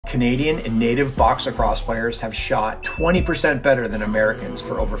Canadian and native box lacrosse players have shot 20% better than Americans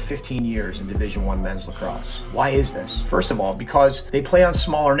for over 15 years in Division I men's lacrosse. Why is this? First of all, because they play on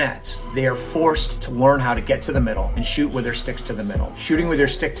smaller nets. They are forced to learn how to get to the middle and shoot with their sticks to the middle. Shooting with their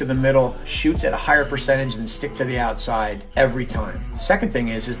stick to the middle shoots at a higher percentage than stick to the outside every time. The second thing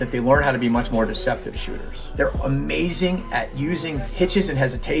is that they learn how to be much more deceptive shooters. They're amazing at using hitches and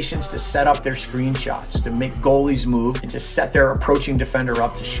hesitations to set up their screen shots, to make goalies move, and to set their approaching defender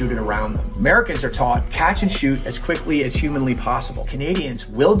up to shoot it around them. Americans are taught catch and shoot as quickly as humanly possible. Canadians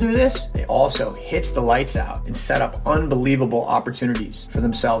will do this. They also hitch the lights out and set up unbelievable opportunities for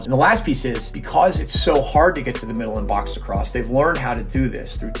themselves. And the last piece is, because it's so hard to get to the middle in box lacrosse, they've learned how to do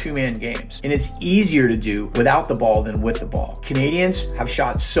this through two-man games. And it's easier to do without the ball than with the ball. Canadians have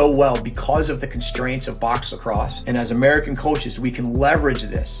shot so well because of the constraints of box lacrosse. And as American coaches, we can leverage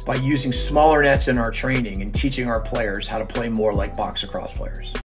this by using smaller nets in our training and teaching our players how to play more like box lacrosse players.